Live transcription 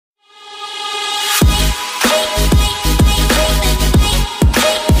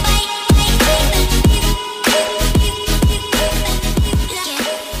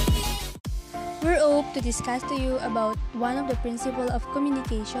discuss to you about one of the principles of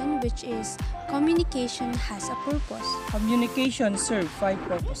communication, which is communication has a purpose. Communication serves five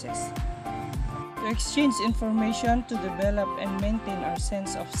purposes: to exchange information, to develop and maintain our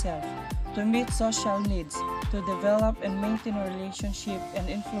sense of self, to meet social needs, to develop and maintain a relationship and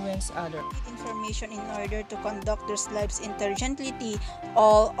influence others. Information in order to conduct their lives intelligently.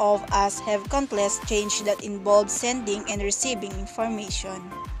 All of us have countless change that involve sending and receiving information.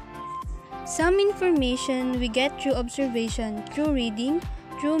 Some information we get through observation, through reading,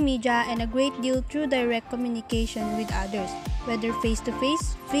 through media, and a great deal through direct communication with others, whether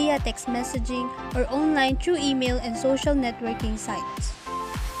face-to-face, via text messaging, or online through email and social networking sites.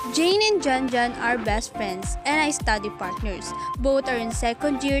 Jane and John are best friends and I study partners. Both are in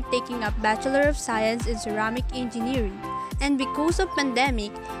second year taking up Bachelor of Science in Ceramic Engineering. And because of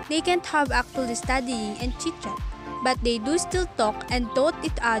pandemic, they can't have actually studying and chit-chat. But they do still talk and taught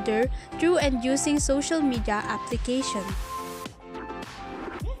each other through and using social media application.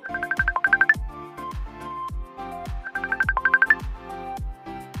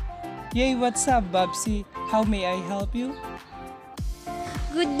 Yay, what's up, Babsy? How may I help you?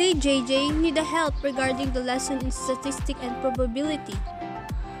 Good day, JJ. Need a help regarding the lesson in statistics and probability.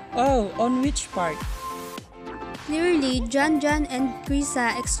 Oh, on which part? Clearly, John and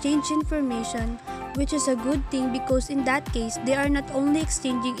Krisa exchange information, which is a good thing because in that case, they are not only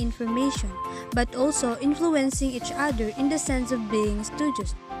exchanging information, but also influencing each other in the sense of being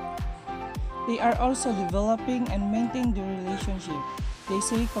studious. They are also developing and maintaining the relationship. They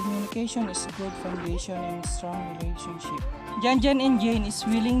say communication is a good foundation in a strong relationship. John and Jane is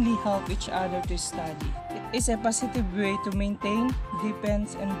willingly help each other to study. It is a positive way to maintain, deepen,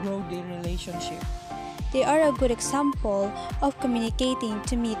 and grow the relationship. They are a good example of communicating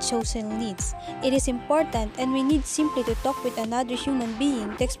to meet social needs. It is important and we need simply to talk with another human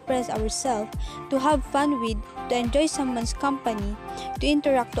being, to express ourselves, to have fun with, to enjoy someone's company, to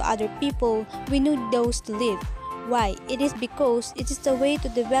interact to other people. We need those to live. Why? It is because it is the way to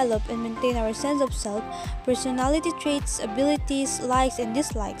develop and maintain our sense of self, personality traits, abilities, likes and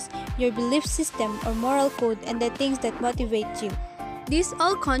dislikes, your belief system or moral code, and the things that motivate you. These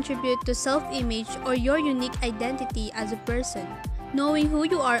all contribute to self-image or your unique identity as a person. Knowing who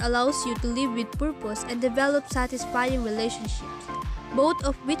you are allows you to live with purpose and develop satisfying relationships, both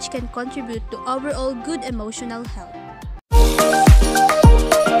of which can contribute to overall good emotional health.